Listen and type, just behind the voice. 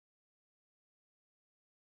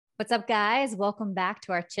What's up, guys? Welcome back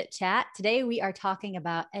to our chit chat. Today, we are talking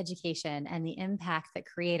about education and the impact that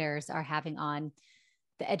creators are having on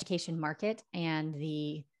the education market and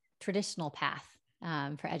the traditional path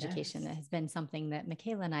for education. Yes. That has been something that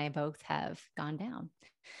Michaela and I both have gone down.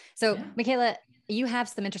 So, Yeah. Michaela, you have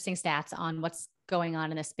some interesting stats on what's going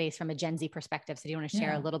on in this space from a Gen Z perspective. So, do you want to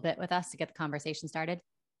share a Yeah. little bit with us to get the conversation started?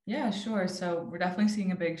 Yeah, sure. So we're definitely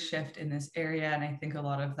seeing a big shift in this area. And I think a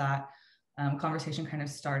lot of that conversation kind of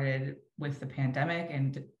started with the pandemic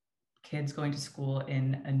and kids going to school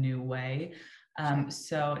in a new way. Sure.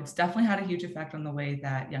 So it's definitely had a huge effect on the way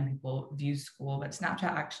that young people view school. But Snapchat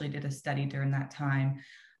actually did a study during that time.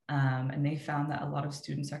 And they found that a lot of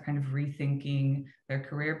students are kind of rethinking their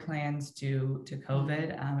career plans due to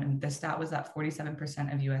COVID. And the stat was that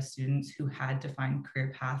 47% of US students who had defined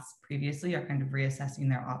career paths previously are kind of reassessing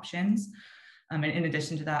their options. And in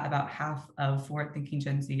addition to that, about half of forward thinking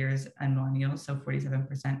Gen Zers and millennials, so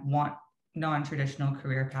 47%, want non traditional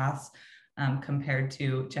career paths compared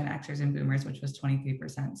to Gen Xers and Boomers, which was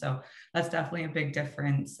 23%. So that's definitely a big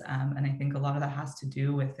difference. And I think a lot of that has to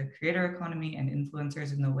do with the creator economy and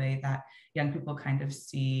influencers in the way that young people kind of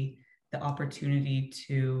see the opportunity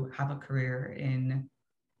to have a career in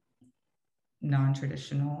a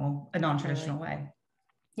non-traditional Totally. way.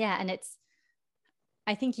 Yeah. And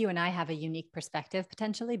I think you and I have a unique perspective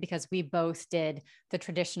potentially because we both did the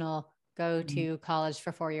traditional go Mhm. to college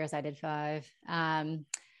for 4 years. I did five.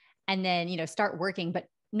 And then, start working, but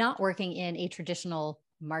not working in a traditional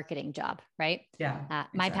marketing job, right? Yeah,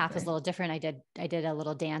 My path was a exactly. little different. I did a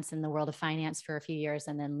little dance in the world of finance for a few years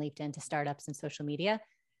and then leaped into startups and social media.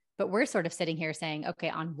 But we're sort of sitting here saying, okay,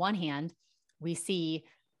 on one hand, we see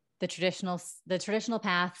the traditional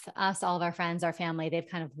path, us, all of our friends, our family, they've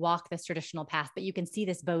kind of walked this traditional path, but you can see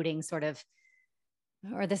this voting sort of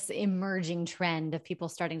or this emerging trend of people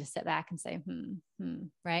starting to sit back and say,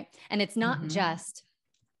 right. And it's not Mhm. just,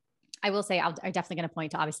 I will say, I'm definitely going to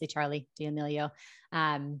point to obviously Charlie D'Amelio,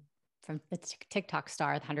 from the TikTok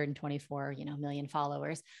star, 124, million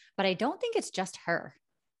followers. But I don't think it's just her,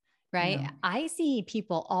 right? No. I see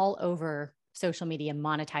people all over social media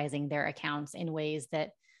monetizing their accounts in ways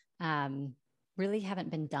that um, really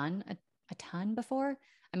haven't been done a ton before.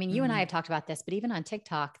 I mean, you and I have Mhm. talked about this, but even on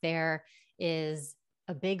TikTok, there is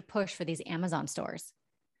a big push for these Amazon stores.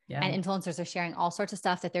 Yeah. And influencers are sharing all sorts of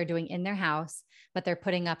stuff that they're doing in their house, but they're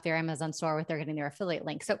putting up their Amazon store with they're getting their affiliate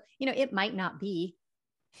link. So, it might not be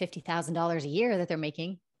 $50,000 a year that they're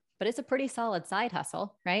making, but it's a pretty solid side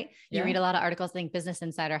hustle, right? You read Yeah. a lot of articles. I think Business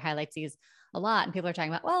Insider highlights these a lot, and people are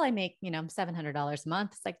talking about, well, I make, $700 a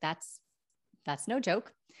month. It's like, that's no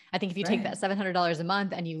joke. I think if you take that Right. $700 a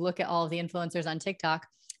month and you look at all of the influencers on TikTok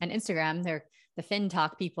and Instagram, they're the fin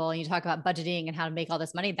talk people, and you talk about budgeting and how to make all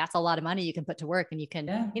this money. That's a lot of money you can put to work, and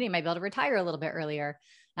Yeah. you might be able to retire a little bit earlier,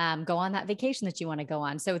 go on that vacation that you want to go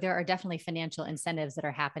on. So there are definitely financial incentives that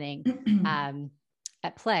are happening um,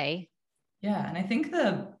 at play. Yeah, and I think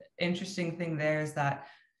the interesting thing there is that,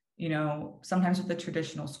 sometimes with the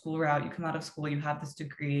traditional school route, you come out of school, you have this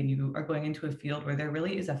degree, and you are going into a field where there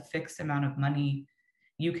really is a fixed amount of money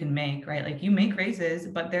you can make, right? Like you make raises,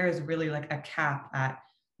 but there is really like a cap at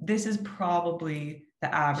this is probably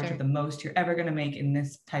the average or Sure. the most you're ever going to make in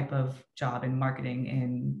this type of job in marketing,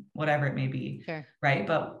 in whatever it may be, Sure. right?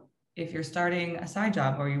 But if you're starting a side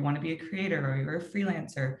job or you want to be a creator or you're a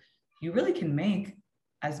freelancer, you really can make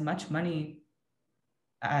as much money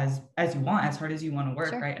as you want, as hard as you want to work,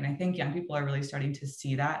 Sure. right? And I think young people are really starting to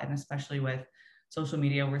see that, and especially with social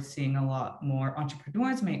media, we're seeing a lot more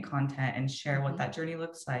entrepreneurs make content and share what Mm-hmm. that journey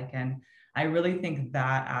looks like. And I really think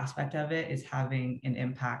that aspect of it is having an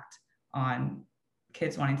impact on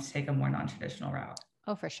kids wanting to take a more non-traditional route.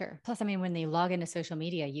 Oh, for sure. Plus, I mean, when they log into social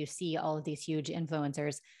media, you see all of these huge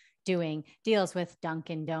influencers doing deals with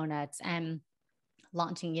Dunkin' Donuts and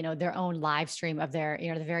launching, their own live stream of their,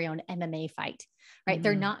 the very own MMA fight, right?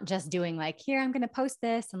 They're Mm-hmm. not just doing like, here, I'm going to post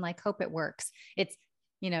this and like hope it works. It's,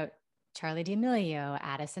 you know, Charlie D'Amelio,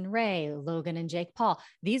 Addison Ray, Logan and Jake Paul.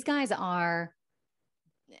 These guys are,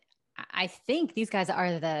 I think these guys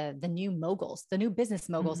are the new moguls, the new business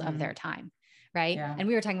moguls of their Mm-hmm. time, right? Yeah. And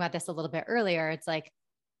we were talking about this a little bit earlier. It's like,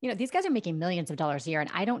 these guys are making millions of dollars a year, and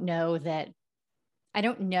I don't know that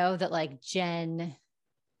like Gen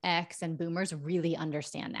X and Boomers really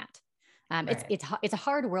understand that. It's Right. it's it's a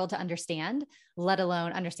hard world to understand, let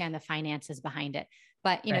alone understand the finances behind it.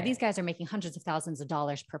 But these Right. guys are making hundreds of thousands of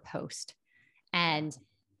dollars per post, Yeah. and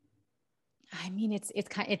I mean, it's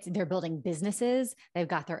they're building businesses. They've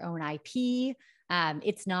got their own IP.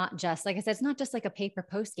 It's not just like I said, it's not just like a paper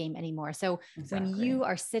post game anymore. So when Exactly. you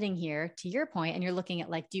are sitting here, to your point, and you're looking at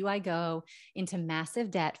like, do I go into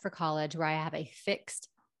massive debt for college where I have a fixed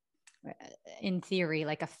in theory,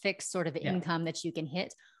 like a fixed sort of Yeah. income that you can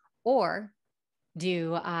hit? Or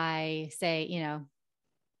do I say,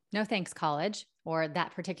 no thanks, college, or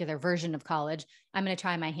that particular version of college? I'm going to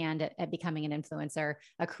try my hand at becoming an influencer,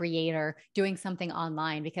 a creator, doing something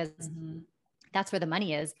online, because that's where the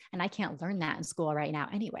money is. And I can't learn that in school right now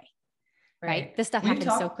anyway. Right. This stuff happens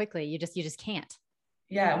so quickly. You just can't.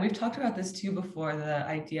 Yeah, we've talked about this too before, the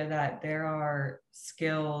idea that there are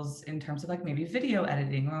skills in terms of like maybe video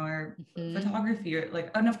editing or photography, or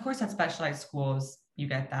like, and of course at specialized schools, you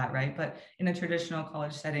get that, right? But in a traditional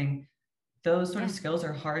college setting, those sort of skills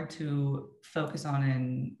are hard to focus on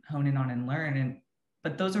and hone in on and learn.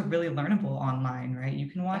 But those are really learnable online, right? You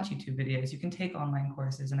can watch YouTube videos, you can take online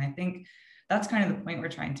courses. And I think that's kind of the point we're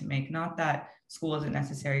trying to make. Not that school isn't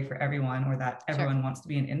necessary for everyone, or that everyone wants to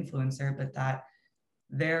be an influencer, but that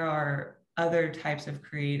there are other types of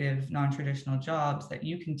creative, non-traditional jobs that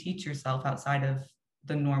you can teach yourself outside of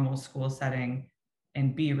the normal school setting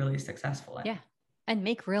and be really successful in. Yeah. And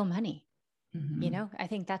make real money. I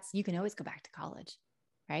think you can always go back to college.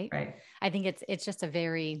 Right. I think it's just a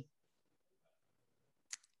very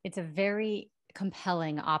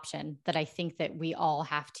compelling option that I think that we all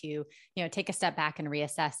have to, take a step back and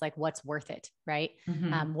reassess, like, what's worth it. Right.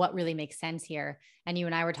 What really makes sense here. And you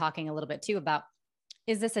and I were talking a little bit too about,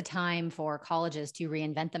 is this a time for colleges to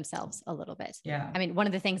reinvent themselves a little bit? Yeah. I mean, one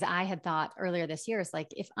of the things I had thought earlier this year is like,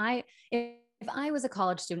 if I was a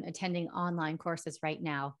college student attending online courses right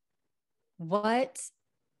now, what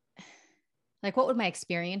would my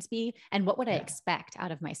experience be, and what would I expect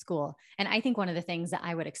out of my school? And I think one of the things that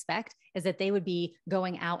I would expect is that they would be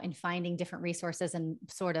going out and finding different resources and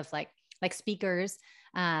sort of like speakers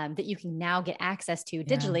that you can now get access to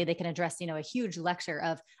digitally. They can address, a huge lecture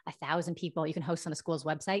of 1,000 people you can host on a school's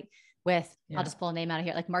website with, I'll just pull a name out of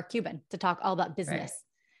here, like Mark Cuban, to talk all about business,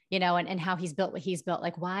 and how he's built what he's built.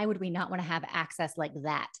 Like, why would we not want to have access like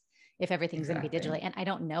that if everything's going to be digitally? And I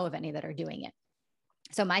don't know of any that are doing it.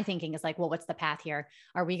 So my thinking is like, well, what's the path here?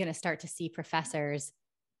 Are we going to start to see professors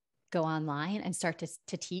go online and start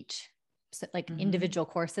to teach individual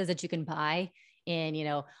courses that you can buy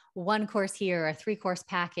in, one course here, a 3-course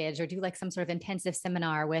package, or do like some sort of intensive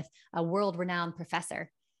seminar with a world-renowned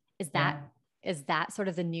professor? Is that sort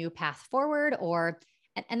of the new path forward? Or,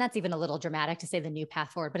 and that's even a little dramatic to say the new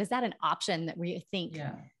path forward, but is that an option that we think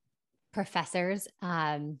professors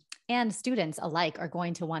and students alike are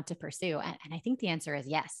going to want to pursue? And I think the answer is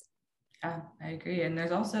yes. I agree. And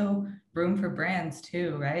there's also room for brands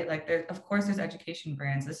too, right? Like of course there's education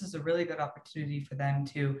brands. This is a really good opportunity for them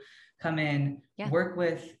to come in, work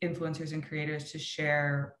with influencers and creators to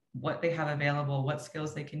share what they have available, what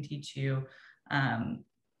skills they can teach you. And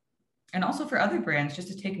also for other brands just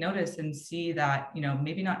to take notice and see that,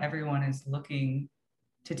 maybe not everyone is looking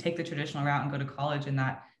to take the traditional route and go to college, and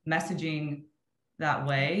that messaging that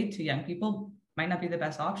way to young people might not be the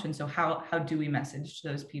best option. So how do we message to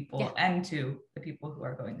those people and to the people who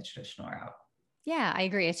are going the traditional route? Yeah, I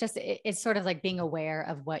agree. It's sort of like being aware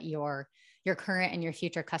of what your current and your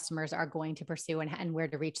future customers are going to pursue, and where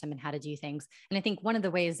to reach them and how to do things. And I think one of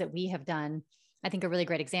the ways that we have done, I think a really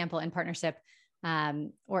great example in partnership,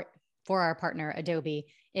 or for our partner Adobe,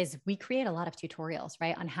 is we create a lot of tutorials,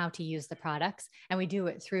 right, on how to use the products, and we do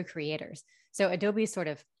it through creators. So Adobe sort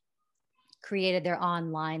of created their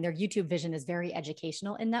YouTube vision is very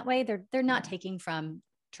educational in that way. They're not taking from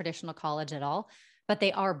traditional college at all, but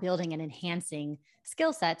they are building and enhancing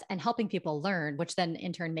skill sets and helping people learn, which then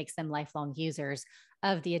in turn makes them lifelong users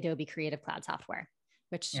of the Adobe Creative Cloud software,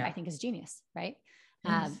 which I think is genius, right?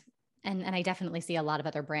 Yes. And I definitely see a lot of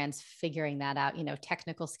other brands figuring that out,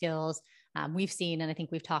 technical skills. We've seen, and I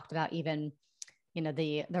think we've talked about even,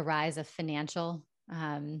 the rise of financial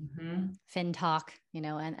fin talk,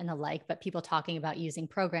 and the like, but people talking about using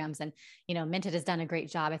programs. And, Minted has done a great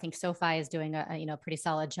job. I think SoFi is doing a pretty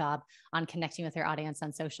solid job on connecting with their audience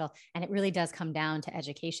on social. And it really does come down to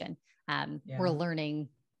education. We're learning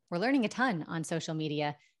a ton on social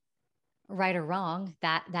media, right or wrong.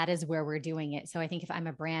 That is where we're doing it. So I think if I'm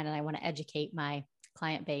a brand and I want to educate my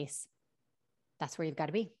client base, that's where you've got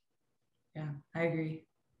to be. Yeah, I agree.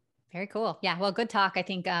 Very cool. Yeah. Well, good talk. I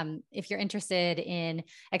think if you're interested in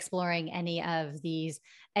exploring any of these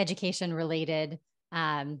education related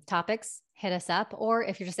topics, hit us up. Or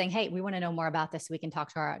if you're just saying, hey, we want to know more about this, we can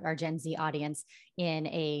talk to our Gen Z audience in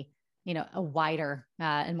a wider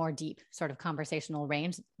and more deep sort of conversational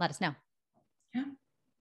range, let us know. Yeah.